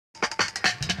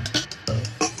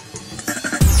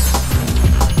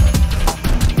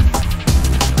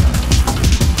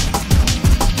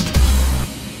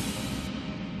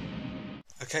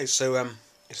Okay, so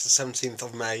it's the 17th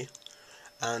of May,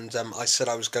 and I said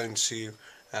I was going to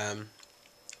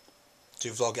do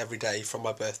a vlog every day from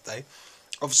my birthday.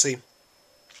 Obviously,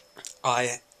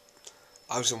 I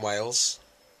was in Wales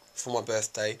for my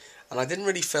birthday, and I didn't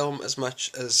really film as much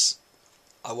as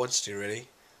I wanted to, really,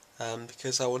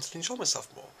 because I wanted to enjoy myself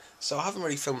more. So I haven't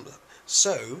really filmed that.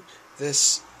 So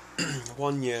this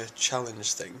 1 year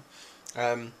challenge thing,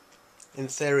 in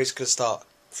theory, it's going to start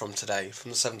from today,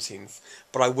 from the 17th,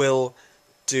 but I will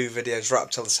do videos right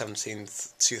up till the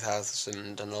 17th,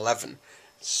 2011.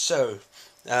 So,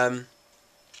 at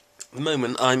the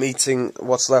moment I'm eating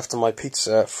what's left of my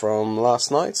pizza from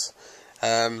last night.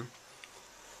 On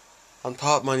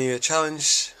part of my New Year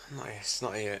challenge, it's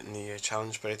not a New Year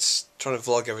challenge, but it's trying to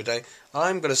vlog every day.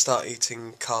 I'm going to start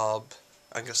eating I'm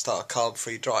going to start a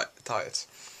carb-free diet.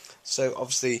 So,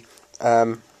 obviously,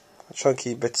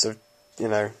 chunky bits of,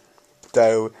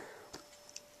 dough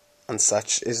and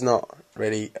such is not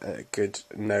really a good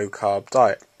no-carb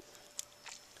diet.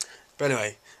 But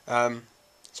anyway, so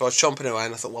I was chomping away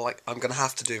and I thought, well, I'm going to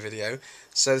have to do a video.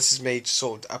 So this is me just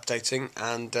sort of updating,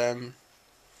 and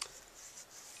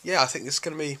yeah, I think it's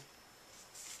going to be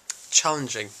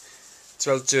challenging to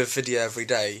be able to do a video every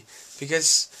day,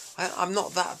 because I'm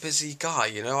not that busy guy,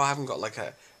 I haven't got like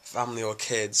a family or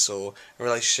kids or a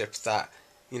relationship that,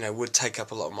 would take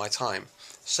up a lot of my time.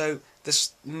 So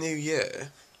this new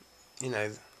year,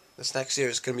 this next year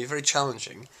is going to be very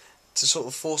challenging to sort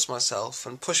of force myself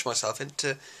and push myself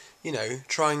into,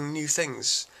 trying new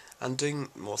things and doing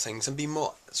more things and be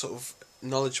more sort of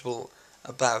knowledgeable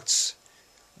about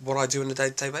what I do on a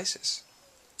day-to-day basis.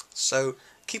 So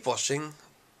keep watching,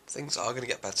 things are going to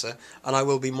get better, and I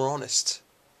will be more honest.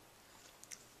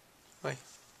 Right.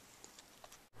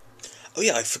 Oh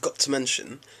yeah, I forgot to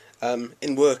mention,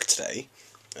 in work today,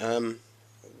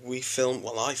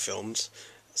 I filmed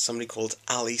somebody called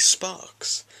Ali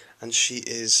Sparks, and she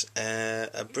is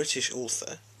a British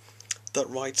author that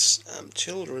writes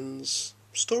children's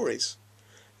stories,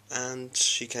 and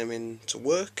she came in to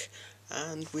work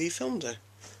and we filmed her,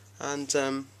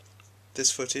 and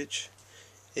this footage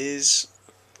is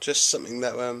just something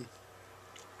that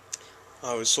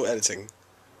I was sort of editing,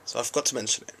 so I forgot to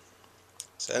mention it.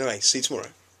 So anyway, see you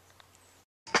tomorrow.